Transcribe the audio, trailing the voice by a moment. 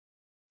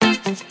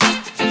So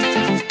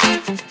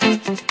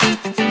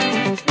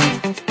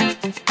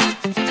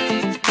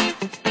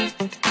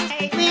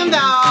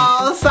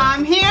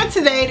I'm here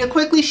today to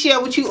quickly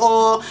share with you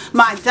all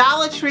my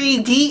Dollar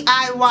Tree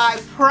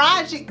DIY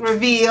project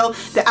reveal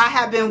that I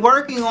have been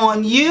working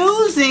on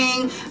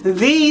using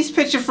these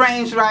picture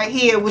frames right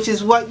here, which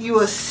is what you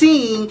are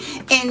seeing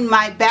in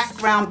my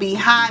background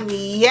behind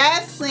me.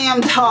 Yes,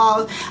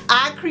 GlamDollz,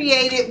 I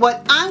created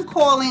what I'm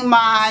calling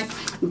my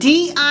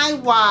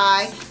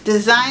DIY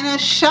designer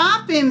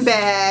shopping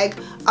bag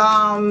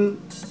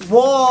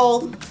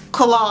wall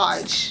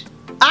collage.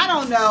 I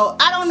don't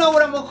know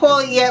what I'm gonna call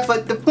it yet,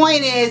 but the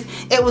point is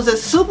it was a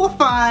super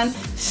fun,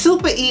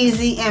 super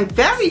easy, and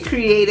very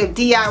creative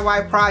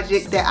DIY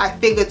project that I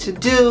figured to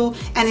do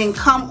and then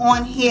come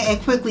on here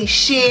and quickly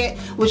share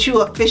with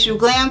you official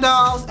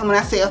GlamDollz. And when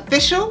I say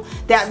official,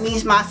 that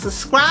means my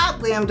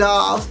subscribed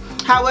GlamDollz.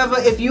 However,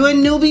 if you're a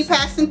newbie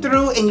passing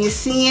through and you're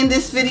seeing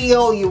this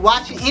video, you're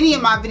watching any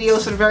of my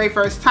videos for the very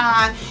first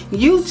time,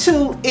 you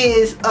too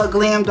is a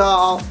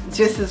GlamDoll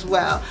just as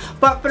well.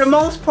 But for the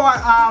most part,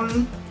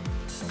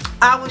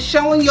 I was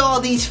showing y'all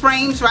these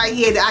frames right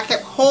here that I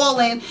kept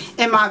hauling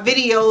in my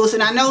videos,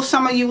 and I know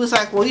some of you was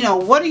like, well, you know,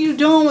 what are you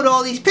doing with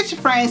all these picture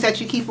frames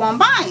that you keep on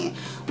buying?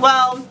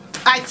 Well,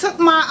 I took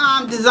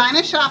my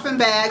designer shopping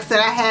bags that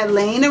I had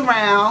laying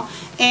around,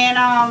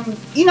 and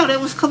you know, they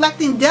was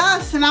collecting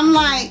dust, and I'm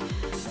like,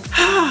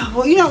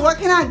 well, you know, what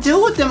can I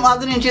do with them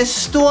other than just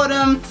store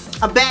them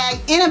a bag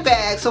in a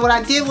bag? So what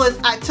I did was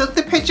I took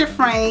the picture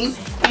frame,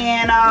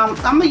 and I'm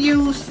gonna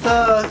use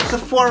the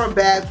Sephora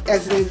bag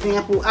as an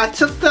example. I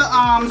took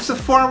the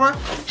Sephora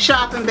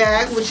shopping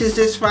bag, which is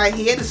this right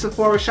here, the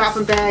Sephora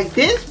shopping bag.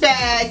 This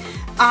bag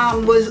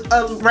was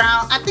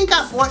around, I think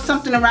I bought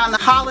something around the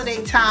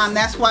holiday time,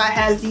 that's why it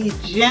has these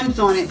gems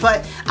on it.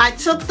 But I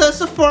took the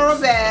Sephora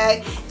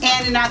bag,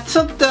 and then I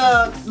took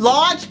the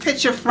large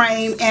picture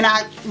frame and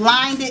I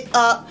lined it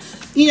up,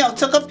 you know,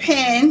 took a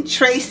pen,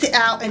 traced it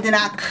out, and then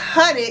I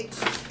cut it,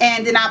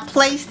 and then I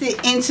placed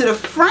it into the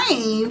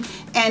frame,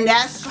 and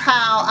that's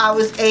how I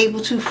was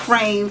able to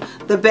frame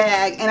the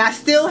bag. And I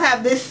still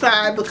have this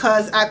side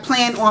because I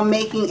plan on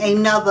making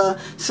another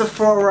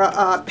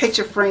Sephora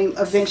picture frame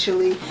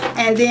eventually.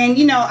 And then,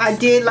 you know, I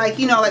did like,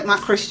 you know, like my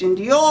Christian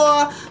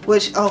Dior,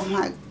 which, oh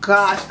my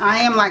gosh, I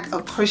am like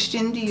a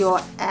Christian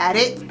Dior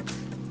addict.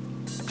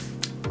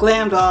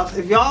 GlamDollz,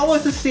 if y'all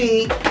was to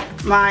see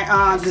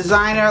my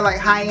designer like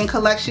high-end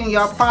collection,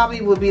 y'all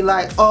probably would be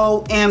like,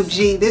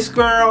 OMG, this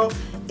girl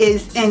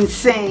is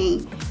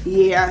insane.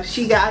 Yeah,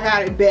 I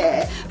got it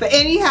bad. But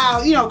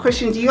anyhow, you know,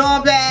 Christian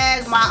Dior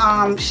bag,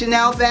 my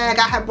Chanel bag.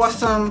 I had bought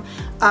some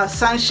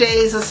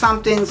sunshades or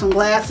something, some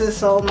glasses,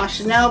 so my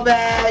Chanel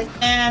bag,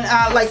 and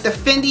like the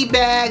Fendi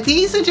bag.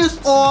 These are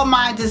just all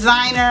my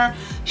designer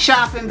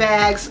shopping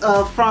bags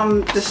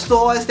from the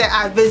stores that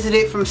I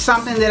visited, from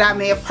something that I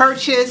may have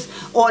purchased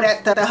or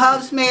that the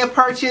hubs may have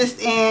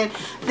purchased, and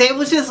they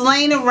was just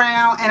laying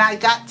around, and I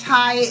got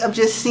tired of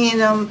just seeing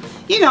them,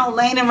 you know,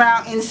 laying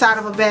around inside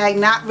of a bag,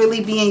 not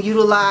really being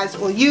utilized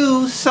or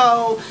used.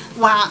 So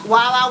while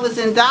I was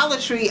in Dollar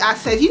Tree, I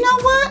said, you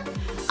know what?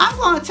 I'm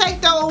going to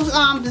take those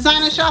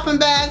designer shopping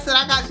bags that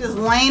I got just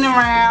laying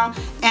around,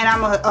 and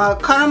I'm going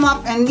to cut them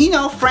up and, you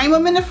know, frame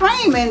them in the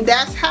frame. And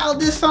that's how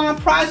this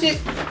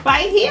project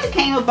right here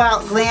came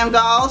about,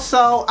 GlamDollz.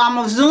 So I'm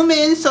going to zoom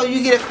in so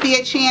you get a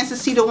fair chance to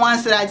see the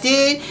ones that I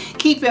did.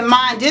 Keep in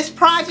mind, this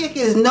project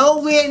is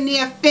nowhere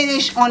near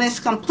finished on its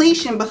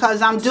completion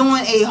because I'm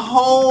doing a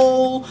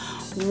whole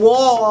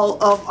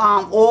wall of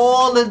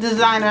all the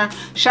designer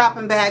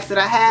shopping bags that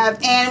I have.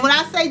 And when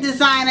I say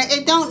designer,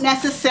 it don't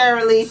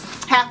necessarily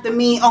have to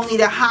mean only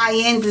the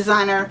high-end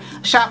designer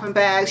shopping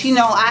bags. You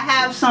know, I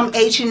have some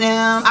H&M,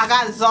 I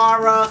got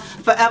Zara,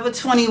 Forever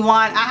 21.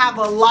 I have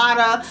a lot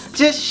of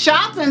just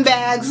shopping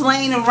bags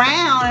laying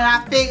around, and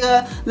I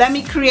figure let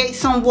me create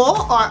some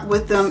wall art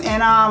with them.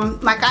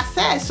 And like I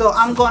said, so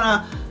I'm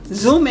gonna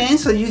zoom in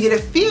so you get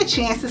a fair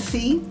chance to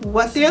see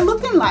what they're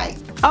looking like.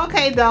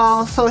 Okay,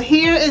 dolls, so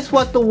here is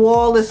what the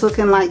wall is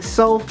looking like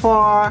so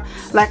far.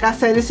 Like I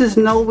said, this is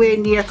nowhere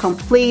near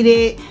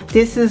completed.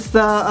 This is the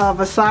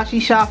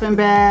Versace shopping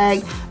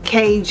bag,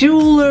 K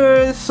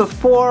Jewelers,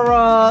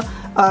 Sephora,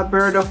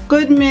 Bertha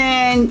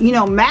Goodman, you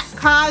know, MAC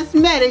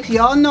Cosmetics.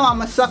 Y'all know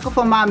I'm a sucker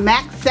for my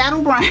MAC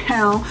Saddle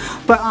Brown.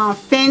 But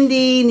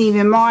Fendi,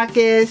 Neiman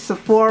Marcus,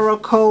 Sephora,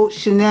 Coach,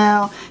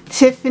 Chanel,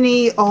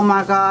 Tiffany. Oh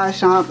my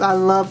gosh, I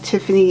love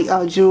Tiffany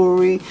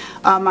jewelry.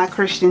 My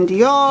Christian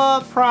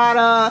Dior,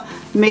 Prada,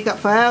 Makeup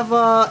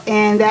Forever,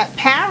 and that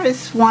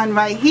Paris one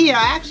right here,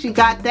 I actually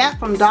got that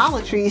from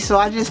Dollar Tree, so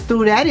I just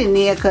threw that in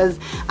there because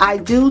I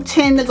do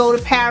tend to go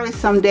to Paris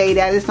someday.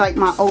 That is like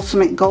my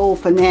ultimate goal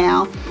for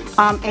now.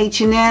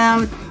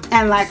 H&M,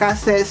 and like I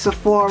said,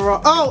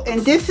 Sephora. Oh,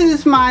 and this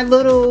is my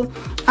little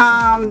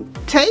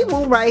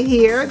table right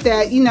here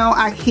that, you know,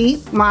 I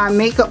keep my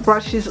makeup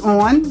brushes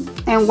on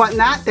and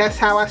whatnot. That's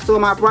how I store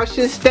my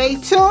brushes. Stay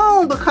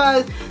tuned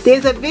because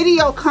there's a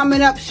video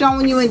coming up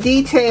showing you in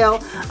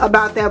detail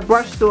about that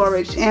brush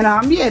storage.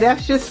 And yeah,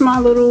 that's just my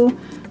little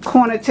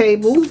corner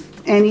table.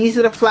 And these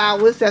are the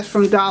flowers that's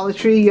from Dollar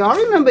Tree. Y'all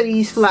remember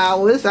these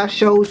flowers I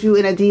showed you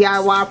in a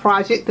DIY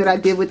project that I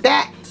did with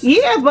that.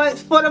 Yeah, but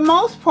for the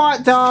most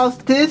part, dolls,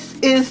 this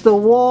is the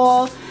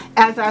wall.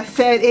 As I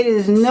said, it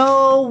is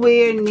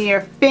nowhere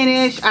near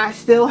finished. I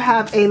still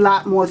have a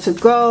lot more to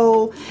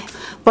go.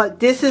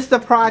 But this is the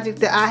project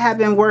that I have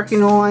been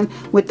working on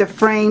with the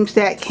frames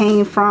that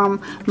came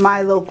from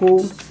my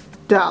local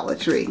Dollar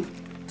Tree.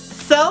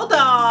 So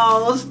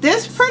dolls,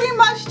 this pretty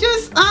much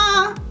just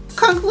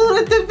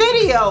concluded the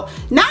video.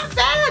 Not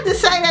bad to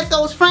say that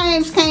those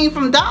frames came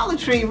from Dollar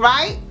Tree,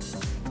 right?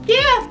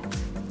 Yeah,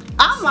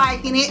 I'm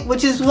liking it,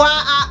 which is why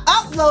I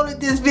uploaded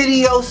this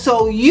video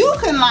so you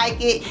can like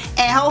it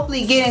and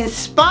hopefully get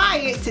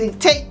inspired to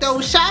take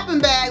those shopping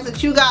bags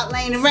that you got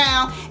laying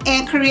around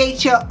and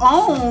create your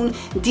own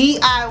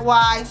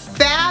DIY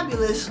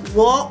fabulous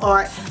wall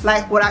art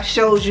like what I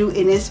showed you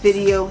in this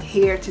video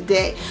here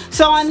today.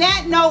 So on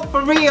that note,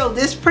 for real,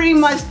 this pretty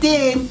much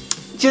did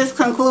just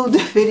conclude the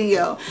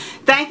video.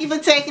 Thank you for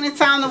taking the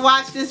time to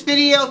watch this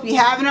video. If you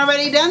haven't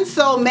already done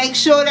so, make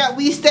sure that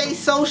we stay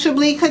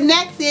socially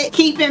connected.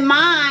 Keep in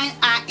mind,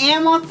 I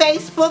am on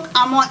Facebook,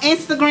 I'm on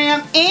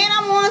Instagram, and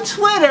I'm on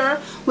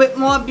Twitter with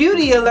more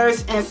beauty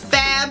alerts and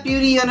Fab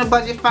Beauty on a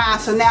Budget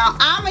Find. So now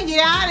I'm gonna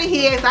get out of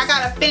here because I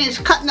gotta finish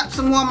cutting up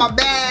some more of my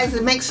bags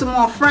and make some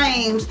more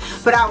frames.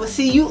 But I will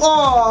see you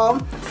all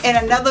in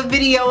another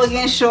video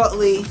again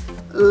shortly.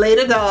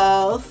 Later,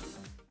 dolls.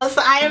 So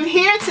I am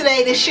here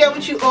today to share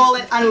with you all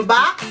an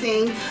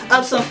unboxing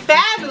of some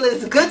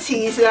fabulous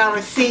goodies that I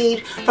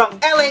received from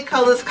LA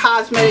Colors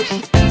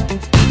Cosmetics.